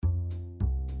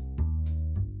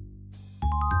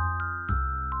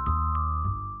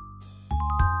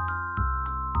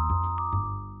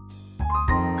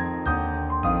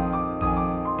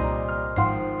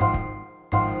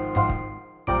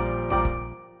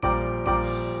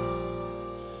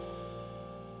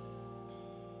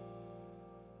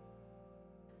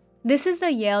This is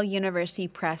the Yale University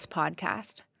Press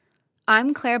podcast.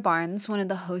 I'm Claire Barnes, one of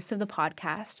the hosts of the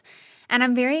podcast, and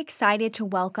I'm very excited to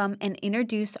welcome and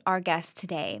introduce our guest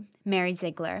today, Mary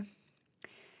Ziegler.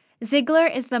 Ziegler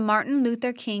is the Martin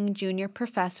Luther King Jr.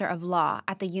 Professor of Law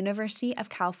at the University of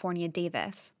California,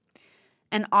 Davis,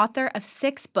 and author of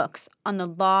 6 books on the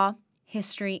law,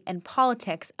 history, and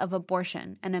politics of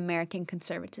abortion and American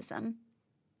conservatism.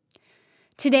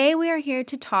 Today, we are here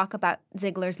to talk about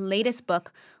Ziegler's latest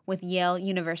book with Yale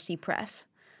University Press,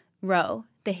 Roe,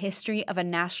 The History of a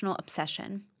National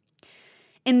Obsession.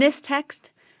 In this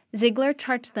text, Ziegler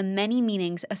charts the many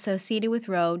meanings associated with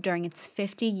Roe during its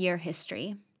 50-year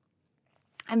history.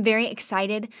 I'm very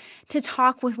excited to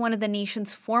talk with one of the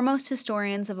nation's foremost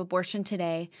historians of abortion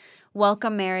today.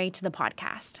 Welcome, Mary, to the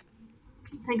podcast.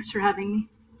 Thanks for having me.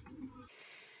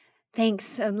 Thanks.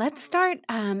 So let's start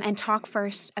and talk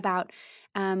first about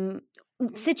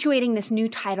situating this new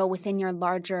title within your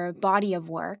larger body of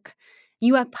work.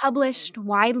 You have published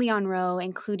widely on Roe,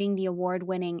 including the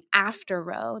award-winning After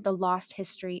Roe, The Lost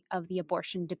History of the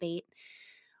Abortion Debate.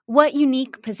 What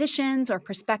unique positions or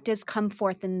perspectives come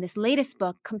forth in this latest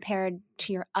book compared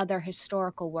to your other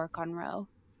historical work on Roe?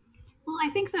 Well, I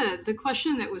think the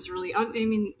question that was really,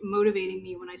 motivating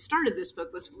me when I started this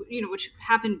book was, which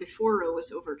happened before Roe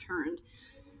was overturned,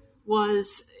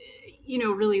 was,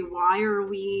 really why are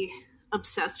we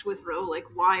obsessed with Roe? Like,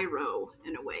 why Roe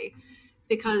in a way?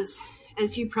 Because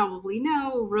as you probably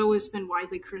know, Roe has been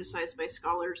widely criticized by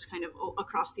scholars kind of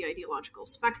across the ideological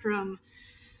spectrum.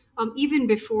 Even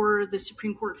before the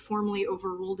Supreme Court formally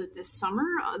overruled it this summer,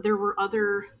 there were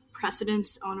other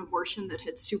precedents on abortion that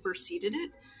had superseded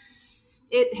it.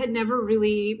 It had never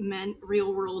really meant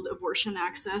real-world abortion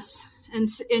access,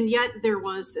 and yet there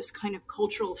was this kind of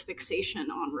cultural fixation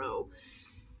on Roe.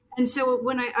 And so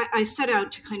when I set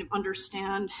out to kind of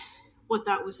understand what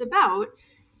that was about,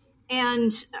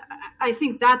 and I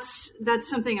think that's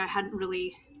something I hadn't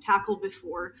really tackled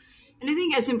before. And I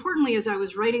think as importantly as I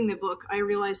was writing the book, I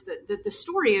realized that the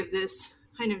story of this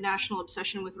kind of national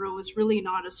obsession with Roe was really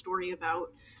not a story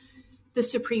about the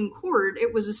Supreme Court.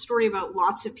 It was a story about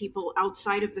lots of people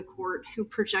outside of the court who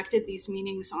projected these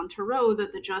meanings onto Roe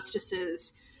that the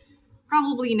justices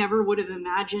probably never would have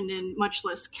imagined and much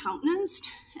less countenanced.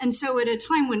 And so at a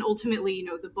time when ultimately,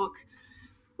 the book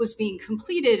was being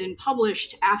completed and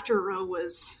published after Roe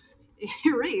was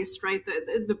erased, right?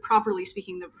 The properly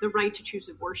speaking, the right to choose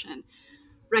abortion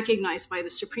recognized by the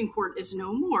Supreme Court is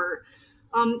no more.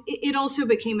 It also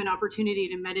became an opportunity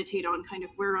to meditate on kind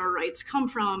of where our rights come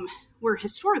from, where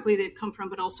historically they've come from,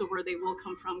 but also where they will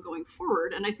come from going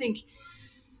forward. And I think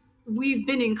we've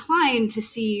been inclined to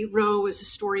see Roe as a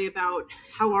story about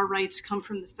how our rights come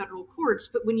from the federal courts.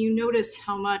 But when you notice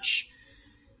how much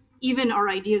even our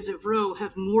ideas of Roe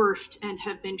have morphed and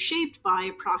have been shaped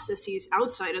by processes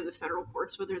outside of the federal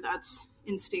courts, whether that's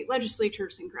in state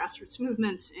legislatures and grassroots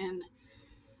movements, in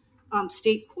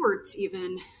state courts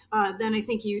even, then I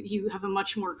think you have a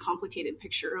much more complicated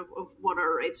picture of what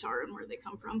our rights are and where they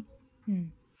come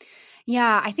from.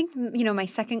 Yeah, I think, my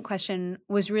second question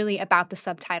was really about the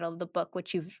subtitle of the book,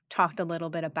 which you've talked a little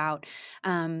bit about,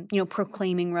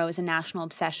 proclaiming Roe as a national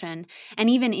obsession. And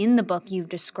even in the book, you've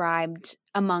described,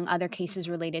 among other cases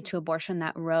related to abortion,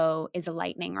 that Roe is a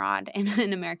lightning rod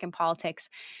in American politics.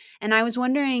 And I was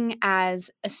wondering,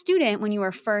 as a student, when you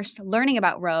were first learning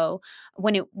about Roe,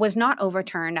 when it was not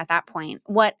overturned at that point,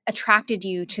 what attracted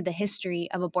you to the history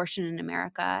of abortion in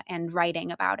America and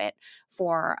writing about it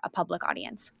for a public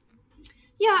audience?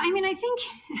 Yeah, I think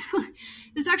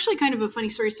there's actually kind of a funny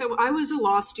story. So I was a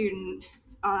law student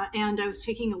and I was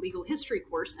taking a legal history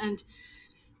course. And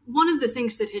one of the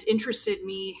things that had interested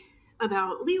me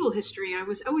about legal history, I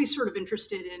was always sort of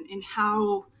interested in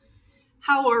how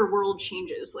our world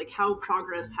changes, like how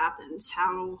progress happens,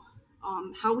 how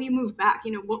we move back,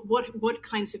 what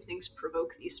kinds of things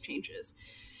provoke these changes.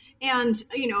 And,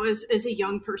 as a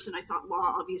young person, I thought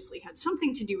law obviously had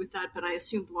something to do with that, but I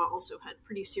assumed law also had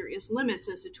pretty serious limits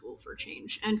as a tool for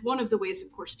change. And one of the ways,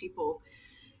 of course, people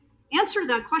answer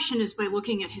that question is by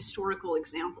looking at historical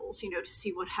examples, to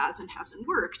see what has and hasn't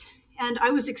worked. And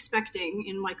I was expecting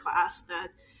in my class that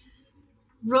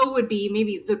Roe would be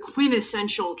maybe the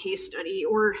quintessential case study,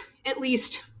 or at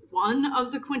least one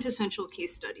of the quintessential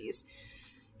case studies.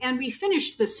 And we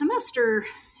finished the semester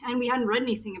and we hadn't read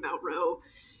anything about Roe.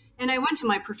 And I went to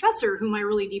my professor, whom I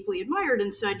really deeply admired,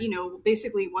 and said,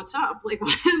 basically, what's up? Like,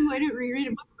 why didn't we read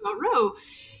a book about Roe?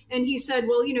 And he said,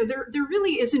 well, there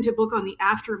really isn't a book on the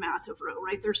aftermath of Roe,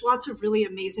 right? There's lots of really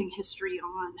amazing history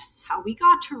on how we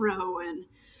got to Roe and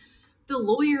the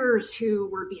lawyers who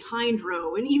were behind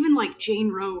Roe, and even like Jane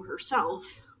Roe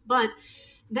herself. But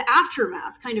the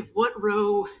aftermath, kind of what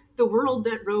Roe, the world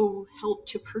that Roe helped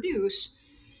to produce,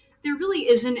 there really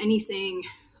isn't anything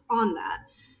on that.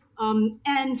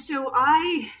 And so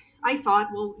I thought,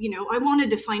 well, I wanted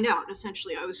to find out.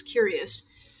 Essentially, I was curious.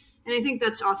 And I think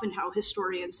that's often how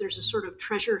historians, there's a sort of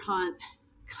treasure hunt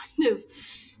kind of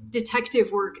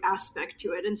detective work aspect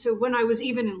to it. And so when I was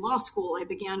even in law school, I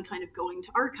began kind of going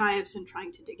to archives and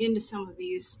trying to dig into some of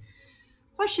these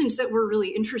questions that were really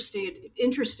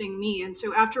interesting me. And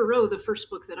so after Roe, the first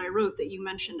book that I wrote that you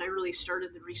mentioned, I really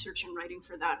started the research and writing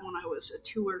for that when I was a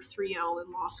 2 or 3L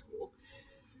in law school.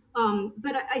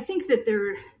 But I think that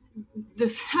the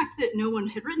fact that no one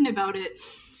had written about it,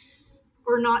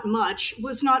 or not much,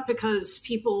 was not because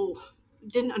people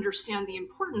didn't understand the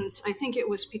importance. I think it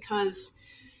was because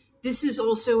this is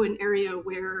also an area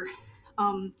where,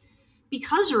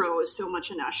 because Roe is so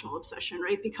much a national obsession,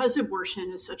 right? Because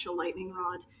abortion is such a lightning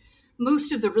rod,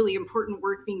 most of the really important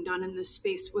work being done in this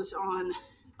space was on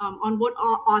what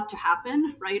ought to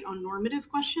happen, right? On normative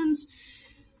questions,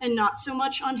 and not so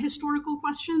much on historical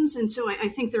questions. And so I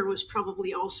think there was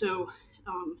probably also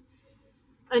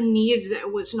a need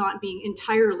that was not being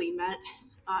entirely met,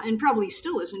 and probably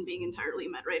still isn't being entirely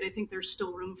met, right? I think there's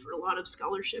still room for a lot of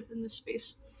scholarship in this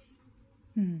space.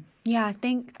 Yeah,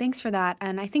 thanks for that.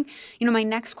 And I think, my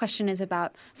next question is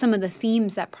about some of the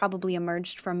themes that probably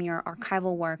emerged from your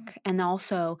archival work, and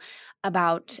also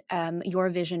about your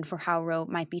vision for how Roe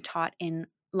might be taught in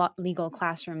legal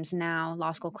classrooms now,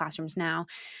 law school classrooms now.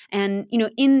 And,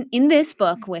 in this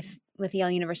book with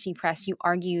Yale University Press, you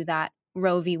argue that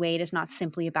Roe v. Wade is not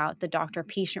simply about the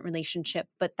doctor-patient relationship,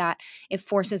 but that it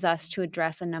forces us to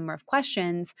address a number of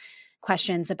questions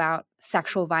about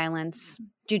sexual violence,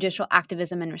 judicial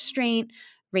activism and restraint,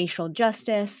 racial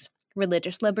justice,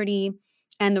 religious liberty,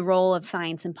 and the role of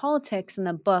science and politics. And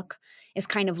the book is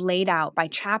kind of laid out by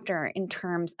chapter in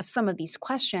terms of some of these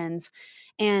questions.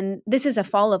 And this is a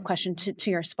follow-up question to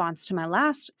your response to my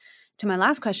last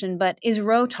question, but is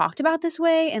Roe talked about this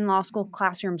way in law school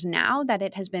classrooms now that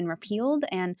it has been repealed?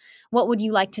 And what would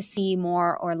you like to see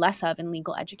more or less of in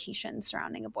legal education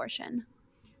surrounding abortion?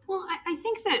 Well, I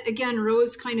think that, again, Roe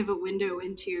is kind of a window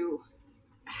into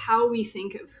how we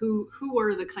think of who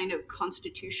are the kind of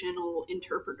constitutional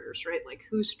interpreters, right? Like,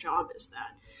 whose job is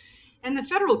that? And the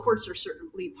federal courts are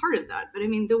certainly part of that. But I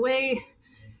mean, the way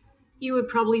you would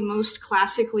probably most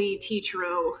classically teach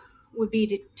Roe would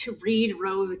be to read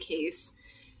Roe the case,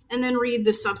 and then read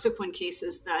the subsequent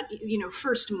cases that,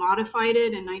 first modified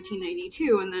it in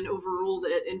 1992 and then overruled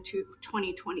it into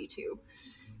 2022.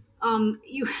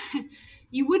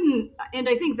 You wouldn't, and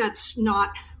I think that's not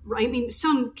right. I mean,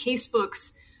 some case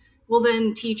books will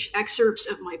then teach excerpts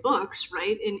of my books,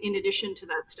 right, in addition to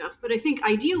that stuff. But I think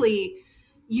ideally,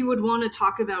 you would want to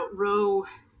talk about Roe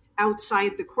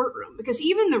outside the courtroom, because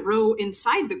even the Roe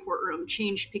inside the courtroom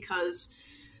changed because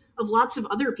of lots of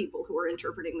other people who are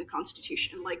interpreting the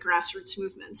Constitution, like grassroots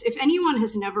movements. If anyone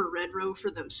has never read Roe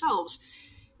for themselves,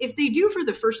 if they do for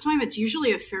the first time, it's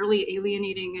usually a fairly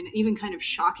alienating and even kind of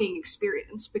shocking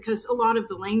experience, because a lot of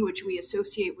the language we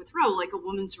associate with Roe, like a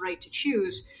woman's right to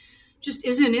choose, just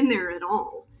isn't in there at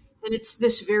all. And it's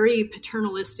this very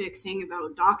paternalistic thing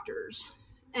about doctors.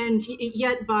 And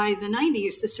yet by the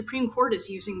 90s, the Supreme Court is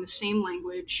using the same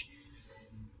language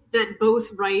that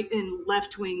both right and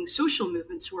left-wing social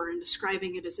movements were in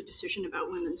describing it as a decision about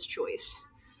women's choice.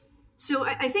 So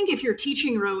I think if you're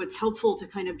teaching Roe, it's helpful to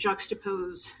kind of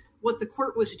juxtapose what the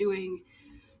court was doing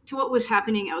to what was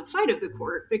happening outside of the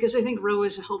court, because I think Roe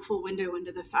is a helpful window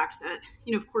into the fact that,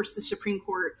 of course, the Supreme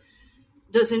Court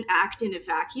doesn't act in a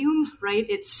vacuum, right?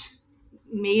 It's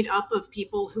made up of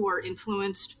people who are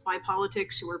influenced by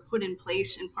politics, who are put in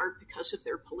place in part because of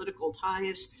their political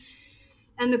ties.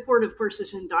 And the court, of course,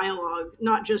 is in dialogue,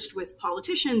 not just with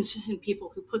politicians and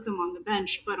people who put them on the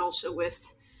bench, but also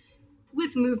with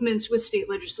movements, with state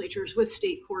legislatures, with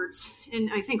state courts.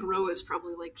 And I think Roe is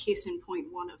probably like case in point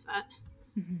one of that.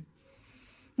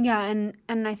 Mm-hmm. Yeah,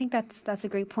 and I think that's a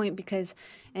great point, because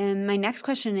my next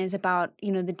question is about,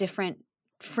 the different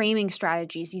framing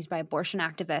strategies used by abortion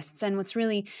activists. And what's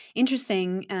really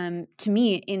interesting to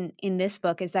me in this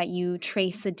book is that you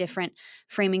trace the different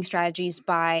framing strategies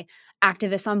by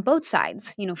activists on both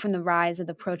sides, from the rise of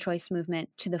the pro-choice movement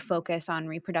to the focus on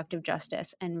reproductive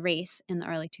justice and race in the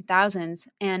early 2000s.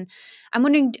 And I'm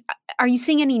wondering, are you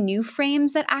seeing any new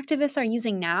frames that activists are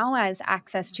using now as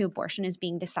access to abortion is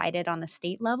being decided on the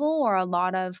state level, or are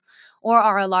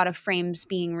a lot of frames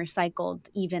being recycled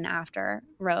even after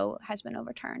Roe has been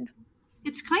overturned?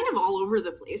 It's kind of all over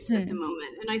the place at the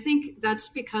moment. And I think that's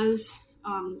because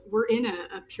we're in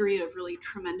a period of really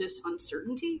tremendous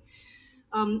uncertainty.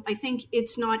 I think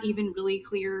it's not even really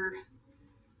clear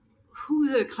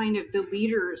who the kind of the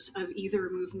leaders of either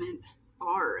movement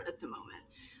are at the moment.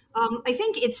 I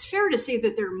think it's fair to say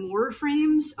that there are more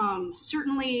frames.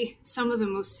 Certainly, some of the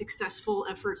most successful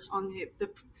efforts on the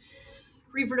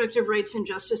reproductive rights and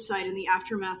justice side in the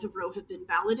aftermath of Roe have been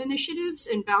ballot initiatives,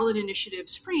 and ballot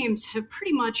initiatives frames have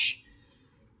pretty much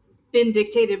been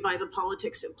dictated by the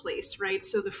politics in place, right?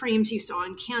 So the frames you saw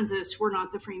in Kansas were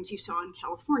not the frames you saw in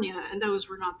California, and those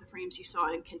were not the frames you saw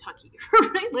in Kentucky,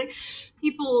 right? Like,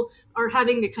 people are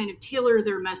having to kind of tailor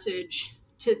their message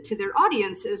to their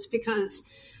audiences, because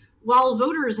while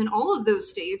voters in all of those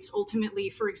states ultimately,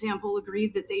 for example,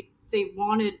 agreed that they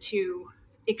wanted to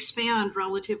expand,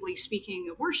 relatively speaking,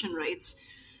 abortion rights,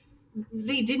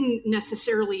 they didn't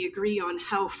necessarily agree on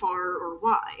how far or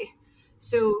why.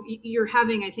 So you're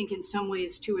having, I think, in some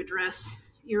ways to address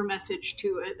your message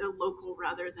to a local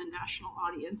rather than national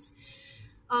audience.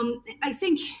 I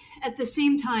think at the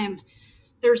same time,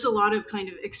 there's a lot of kind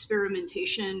of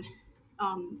experimentation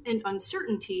and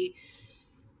uncertainty.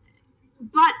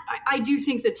 But I do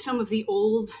think that some of the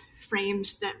old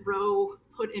frames that Roe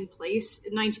put in place,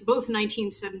 both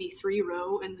 1973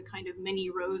 Roe and the kind of many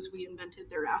Roes we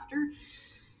invented thereafter,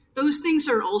 those things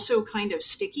are also kind of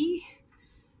sticky.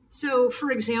 So,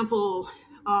 for example,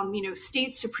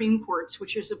 state Supreme Courts,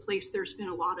 which is a place there's been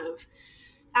a lot of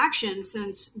action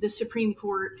since the Supreme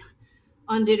Court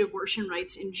undid abortion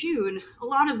rights in June, a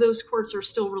lot of those courts are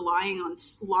still relying on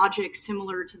logic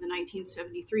similar to the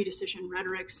 1973 decision,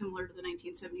 rhetoric similar to the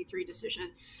 1973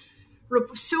 decision,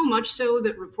 so much so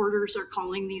that reporters are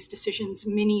calling these decisions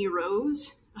mini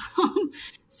Roes.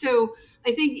 So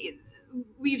I think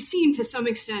we've seen to some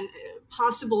extent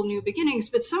possible new beginnings,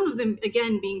 but some of them,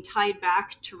 again, being tied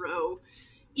back to Roe,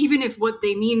 even if what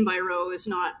they mean by Roe is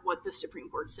not what the Supreme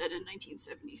Court said in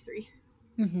 1973.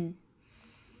 Mm-hmm.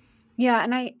 Yeah,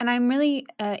 and I'm really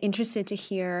interested to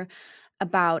hear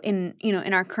about in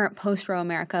our current post-Roe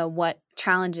America, what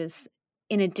challenges,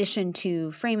 in addition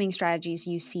to framing strategies,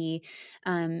 you see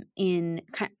in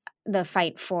the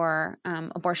fight for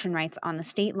abortion rights on the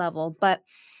state level. But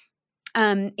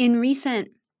in recent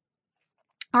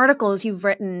articles, you've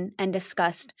written and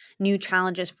discussed new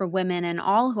challenges for women and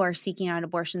all who are seeking out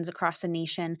abortions across the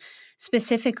nation,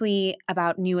 specifically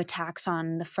about new attacks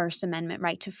on the First Amendment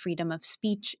right to freedom of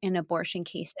speech in abortion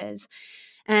cases.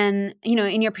 And,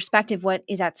 in your perspective, what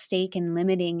is at stake in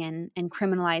limiting and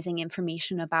criminalizing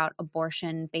information about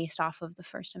abortion based off of the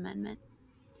First Amendment?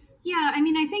 Yeah, I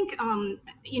mean, I think,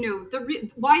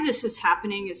 why this is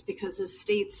happening is because as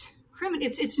states,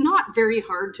 it's not very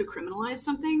hard to criminalize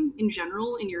something in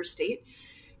general in your state,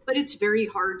 but it's very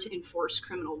hard to enforce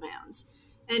criminal bans.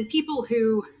 And people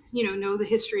who, know the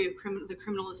history of the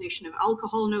criminalization of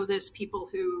alcohol know this. People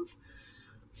who've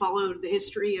followed the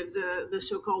history of the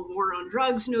so-called war on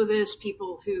drugs know this.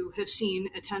 People who have seen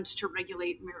attempts to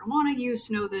regulate marijuana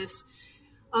use know this.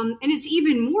 And it's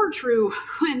even more true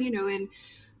when, in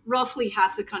roughly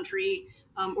half the country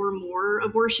or more,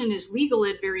 abortion is legal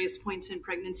at various points in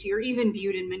pregnancy, or even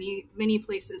viewed in many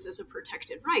places as a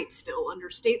protected right still under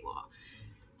state law.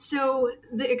 So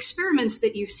the experiments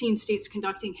that you've seen states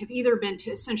conducting have either been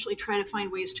to essentially try to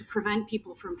find ways to prevent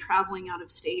people from traveling out of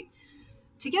state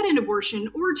to get an abortion,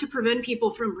 or to prevent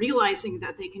people from realizing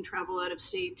that they can travel out of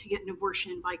state to get an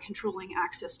abortion by controlling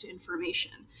access to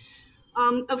information.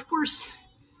 Of course,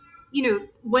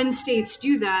 when states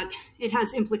do that, it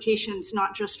has implications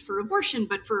not just for abortion,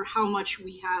 but for how much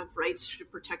we have rights to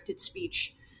protected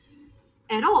speech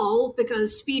at all,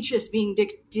 because speech is being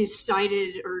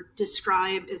decided or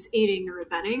described as aiding or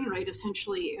abetting, right?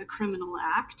 Essentially a criminal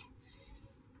act.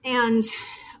 And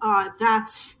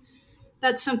that's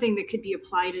something that could be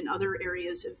applied in other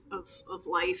areas of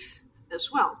life as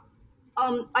well.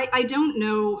 I don't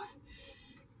know,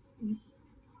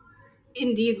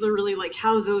 indeed, literally, like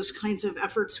how those kinds of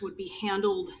efforts would be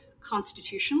handled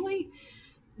constitutionally.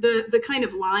 The kind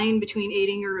of line between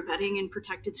aiding or abetting and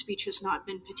protected speech has not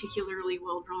been particularly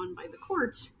well drawn by the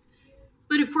courts.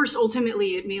 But of course,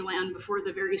 ultimately, it may land before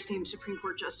the very same Supreme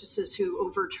Court justices who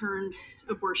overturned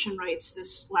abortion rights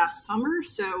this last summer.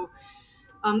 So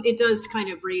it does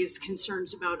kind of raise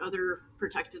concerns about other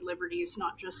protected liberties,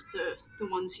 not just the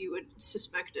ones you would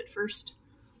suspect at first.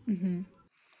 Mm-hmm.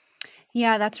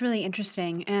 Yeah, that's really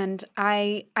interesting. And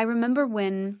I remember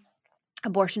when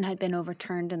abortion had been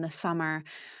overturned in the summer,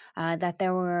 that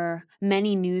there were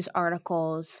many news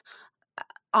articles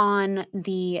on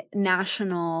the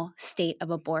national state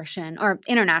of abortion, or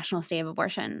international state of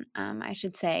abortion, I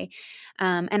should say.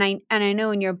 And I know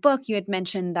in your book you had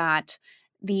mentioned that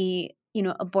the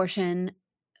abortion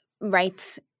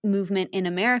rights movement in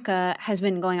America has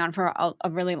been going on for a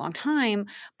really long time,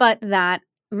 but that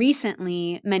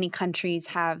recently, many countries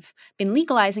have been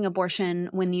legalizing abortion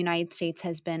when the United States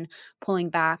has been pulling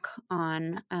back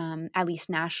on, at least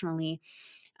nationally,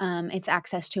 its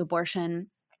access to abortion.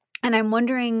 And I'm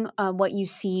wondering what you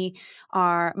see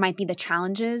might be the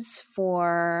challenges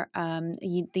for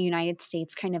the United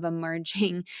States kind of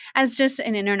emerging as just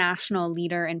an international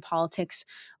leader in politics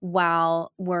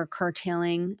while we're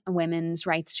curtailing women's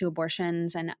rights to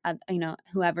abortions and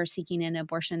whoever's seeking an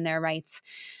abortion their rights,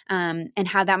 and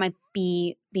how that might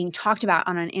be being talked about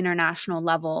on an international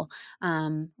level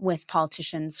with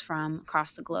politicians from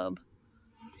across the globe.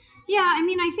 Yeah, I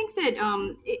mean, I think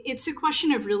that it's a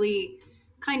question of really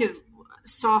kind of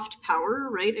soft power,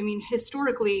 right? I mean,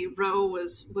 historically, Roe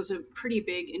was a pretty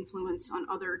big influence on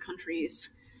other countries'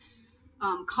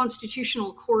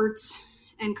 constitutional courts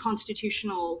and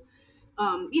constitutional,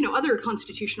 other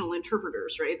constitutional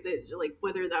interpreters, right? That, like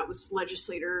whether that was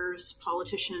legislators,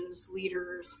 politicians,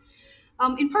 leaders,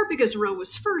 in part because Roe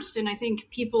was first, and I think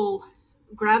people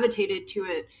gravitated to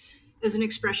it as an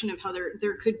expression of how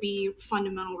there could be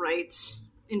fundamental rights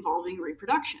involving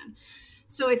reproduction.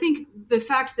 So I think the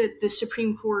fact that the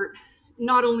Supreme Court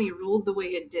not only ruled the way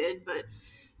it did, but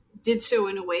did so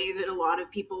in a way that a lot of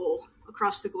people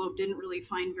across the globe didn't really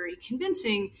find very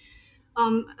convincing,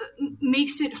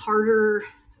 makes it harder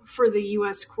for the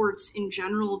US courts in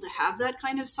general to have that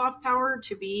kind of soft power,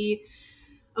 to be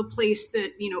a place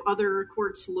that, other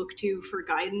courts look to for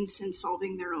guidance in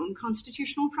solving their own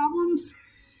constitutional problems.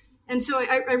 And so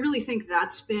I really think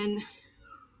that's been,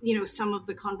 some of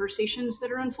the conversations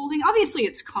that are unfolding. Obviously,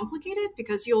 it's complicated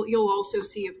because you'll also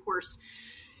see, of course,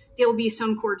 there'll be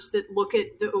some courts that look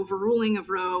at the overruling of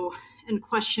Roe and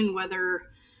question whether,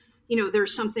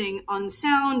 there's something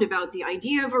unsound about the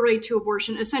idea of a right to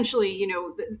abortion. Essentially,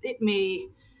 it may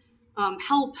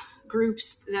help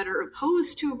groups that are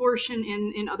opposed to abortion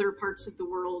in other parts of the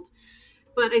world.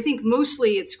 But I think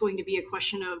mostly it's going to be a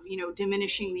question of,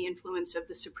 diminishing the influence of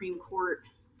the Supreme Court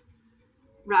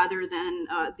rather than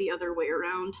the other way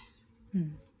around.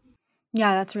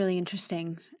 Yeah, that's really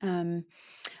interesting. I'm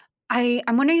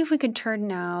wondering if we could turn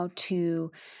now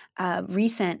to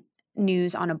recent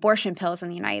news on abortion pills in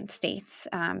the United States,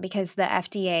 because the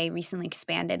FDA recently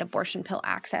expanded abortion pill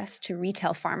access to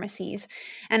retail pharmacies.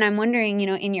 And I'm wondering,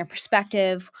 in your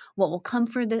perspective, what will come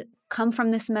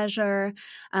from this measure?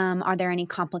 Are there any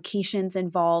complications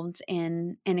involved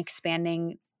in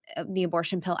expanding the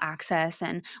abortion pill access,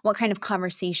 and what kind of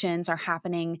conversations are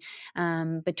happening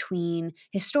between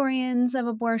historians of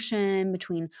abortion,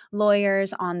 between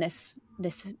lawyers on this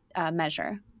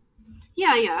measure?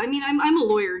 Yeah. I mean, I'm a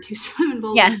lawyer too, so I'm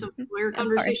involved in some lawyer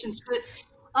conversations. But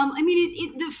I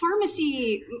mean, the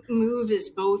pharmacy move is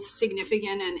both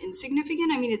significant and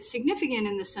insignificant. I mean, it's significant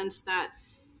in the sense that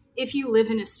if you live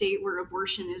in a state where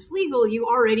abortion is legal, you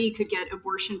already could get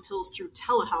abortion pills through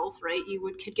telehealth, right?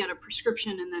 Could get a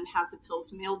prescription and then have the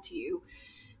pills mailed to you.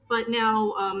 But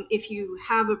now, if you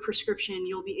have a prescription,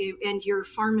 and your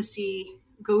pharmacy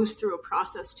goes through a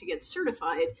process to get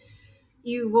certified,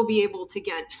 you will be able to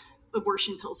get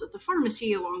abortion pills at the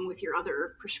pharmacy along with your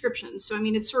other prescriptions. So, I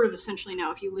mean, it's sort of essentially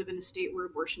now, if you live in a state where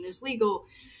abortion is legal,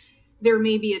 there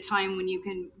may be a time when you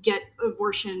can get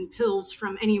abortion pills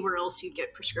from anywhere else you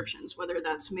get prescriptions, whether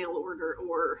that's mail order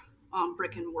or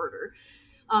brick and mortar.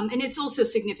 And it's also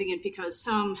significant because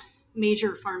some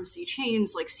major pharmacy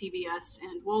chains like CVS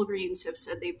and Walgreens have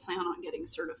said they plan on getting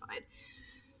certified.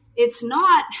 It's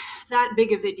not that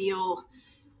big of a deal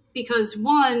because,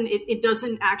 one, it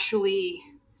doesn't actually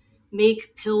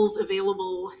make pills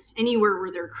available anywhere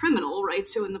where they're criminal, right?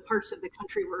 So in the parts of the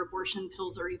country where abortion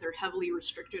pills are either heavily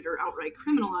restricted or outright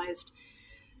criminalized,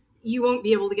 you won't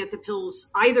be able to get the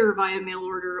pills either via mail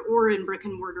order or in brick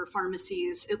and mortar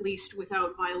pharmacies, at least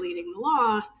without violating the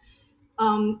law.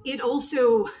 It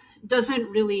also doesn't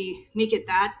really make it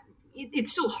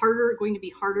it's still going to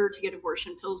be harder to get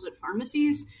abortion pills at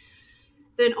pharmacies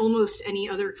than almost any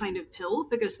other kind of pill,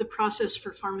 because the process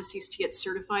for pharmacies to get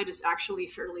certified is actually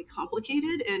fairly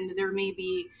complicated, and there may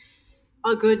be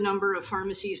a good number of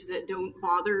pharmacies that don't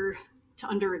bother to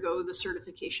undergo the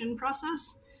certification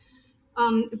process.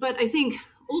 But I think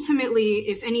ultimately,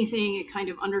 if anything, it kind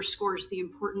of underscores the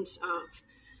importance of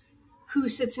who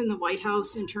sits in the White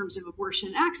House in terms of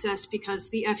abortion access, because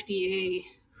the FDA,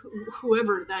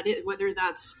 whoever that is, whether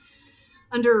that's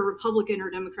under a Republican or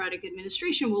Democratic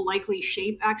administration, will likely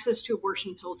shape access to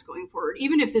abortion pills going forward.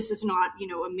 Even if this is not,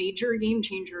 a major game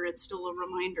changer, it's still a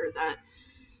reminder that,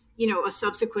 a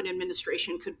subsequent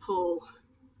administration could pull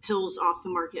pills off the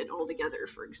market altogether,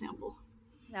 for example.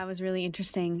 That was really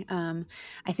interesting.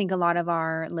 I think a lot of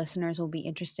our listeners will be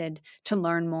interested to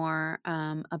learn more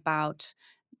about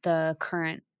the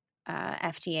current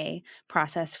FDA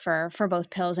process for both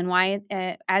pills, and why,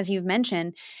 as you've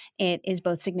mentioned, it is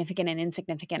both significant and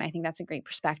insignificant. I think that's a great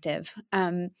perspective.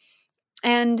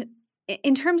 And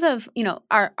in terms of,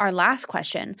 our last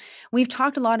question, we've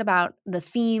talked a lot about the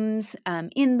themes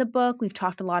in the book. We've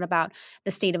talked a lot about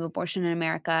the state of abortion in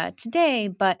America today,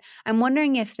 but I'm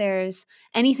wondering if there's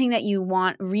anything that you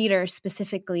want readers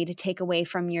specifically to take away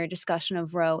from your discussion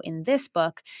of Roe in this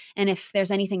book, and if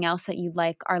there's anything else that you'd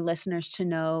like our listeners to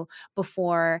know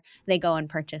before they go and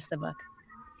purchase the book.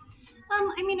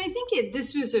 I think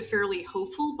this was a fairly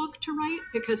hopeful book to write,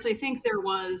 because I think there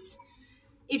was,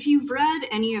 if you've read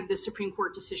any of the Supreme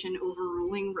Court decision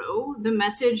overruling Roe, the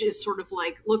message is sort of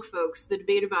like, look, folks, the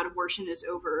debate about abortion is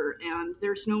over, and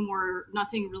there's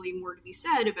nothing really more to be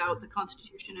said about the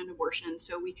Constitution and abortion,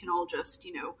 so we can all just,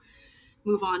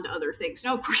 move on to other things.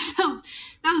 Now, of course,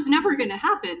 that was never going to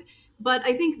happen. But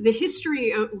I think the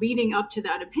history leading up to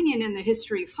that opinion and the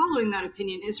history following that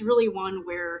opinion is really one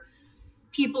where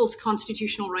people's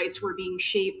constitutional rights were being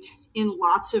shaped in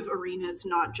lots of arenas,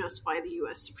 not just by the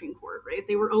US Supreme Court, right?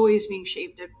 They were always being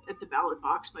shaped at the ballot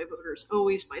box by voters,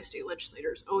 always by state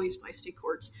legislators, always by state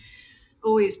courts,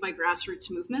 always by grassroots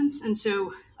movements. And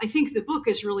so I think the book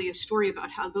is really a story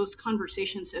about how those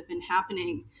conversations have been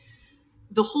happening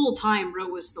the whole time Roe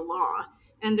was the law.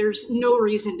 And there's no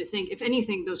reason to think, if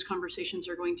anything, those conversations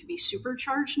are going to be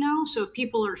supercharged now. So if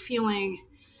people are feeling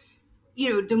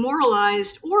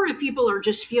demoralized, or if people are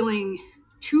just feeling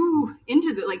too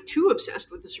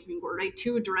obsessed with the Supreme Court, right,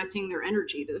 too directing their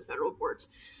energy to the federal courts,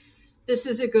 this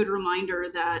is a good reminder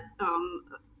that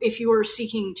if you are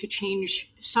seeking to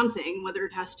change something, whether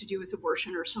it has to do with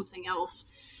abortion or something else,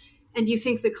 and you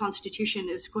think the Constitution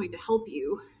is going to help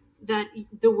you, that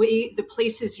the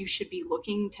places you should be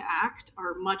looking to act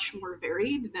are much more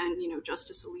varied than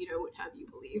Justice Alito would have you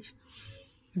believe.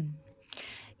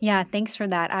 Yeah, thanks for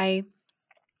that. I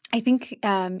think,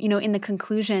 in the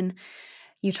conclusion,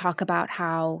 you talk about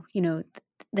how,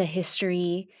 the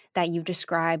history that you've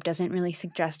described doesn't really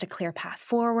suggest a clear path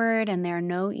forward, and there are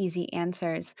no easy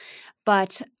answers.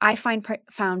 But I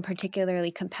found particularly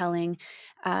compelling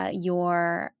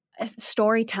your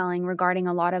storytelling regarding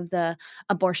a lot of the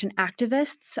abortion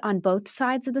activists on both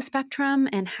sides of the spectrum,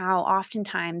 and how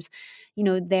oftentimes,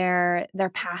 their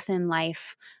path in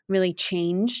life really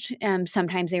changed.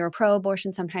 Sometimes they were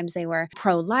pro-abortion, sometimes they were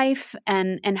pro-life,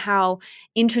 and how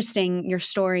interesting your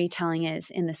storytelling is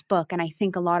in this book. And I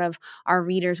think a lot of our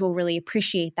readers will really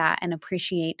appreciate that, and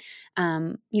appreciate,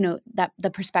 that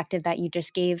the perspective that you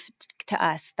just gave to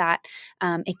us, that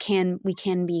we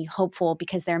can be hopeful,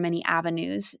 because there are many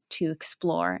avenues to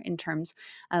explore in terms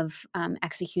of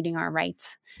executing our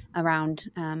rights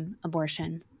around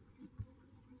abortion.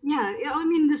 Yeah,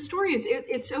 the story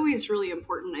it's always really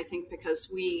important, I think,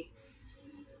 because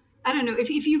I don't know, if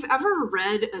you've ever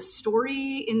read a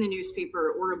story in the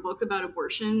newspaper or a book about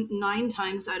abortion, 9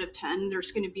 times out of 10,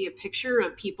 there's going to be a picture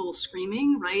of people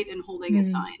screaming, right, and holding a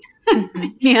sign.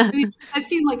 Yeah. I've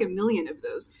seen like a million of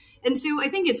those. And so I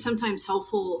think it's sometimes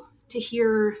helpful to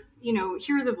hear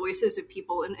the voices of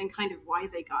people and kind of why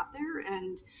they got there.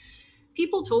 And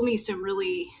people told me some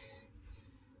really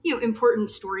important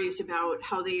stories about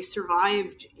how they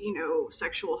survived,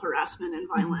 sexual harassment and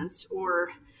violence, or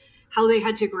how they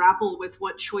had to grapple with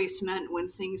what choice meant when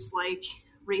things like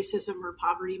racism or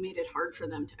poverty made it hard for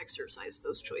them to exercise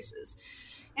those choices.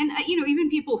 And,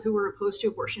 even people who were opposed to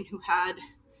abortion, who had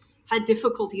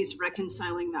difficulties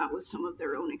reconciling that with some of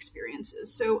their own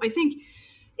experiences. So I think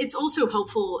it's also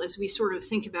helpful, as we sort of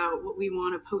think about what we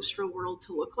want a post-Roe world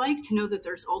to look like, to know that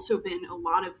there's also been a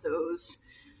lot of those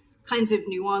kinds of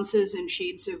nuances and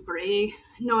shades of gray,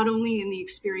 not only in the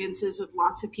experiences of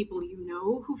lots of people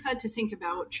who've had to think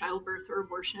about childbirth or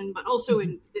abortion, but also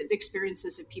in the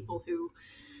experiences of people who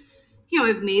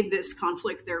have made this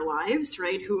conflict their lives,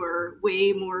 right, who are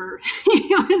way more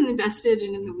invested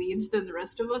and in the weeds than the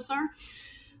rest of us are.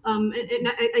 And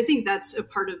I think that's a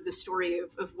part of the story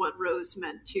of what Roe's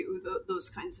meant too,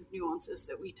 those kinds of nuances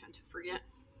that we tend to forget.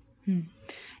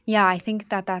 Yeah, I think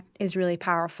that is really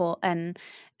powerful. And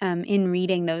in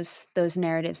reading those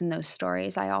narratives and those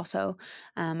stories, I also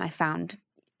I found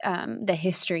the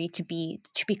history to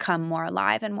become more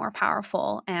alive and more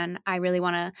powerful. And I really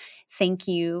want to thank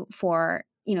you for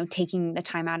taking the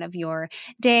time out of your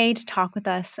day to talk with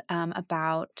us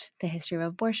about the history of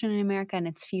abortion in America and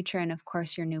its future, and of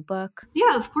course your new book.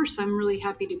 Yeah, of course. I'm really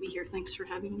happy to be here. Thanks for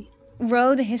having me.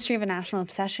 Roe, The History of a National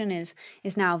Obsession is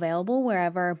now available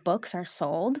wherever books are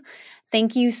sold.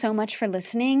 Thank you so much for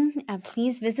listening.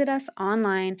 Please visit us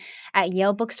online at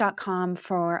yalebooks.com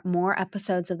for more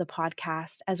episodes of the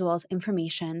podcast, as well as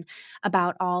information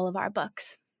about all of our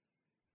books.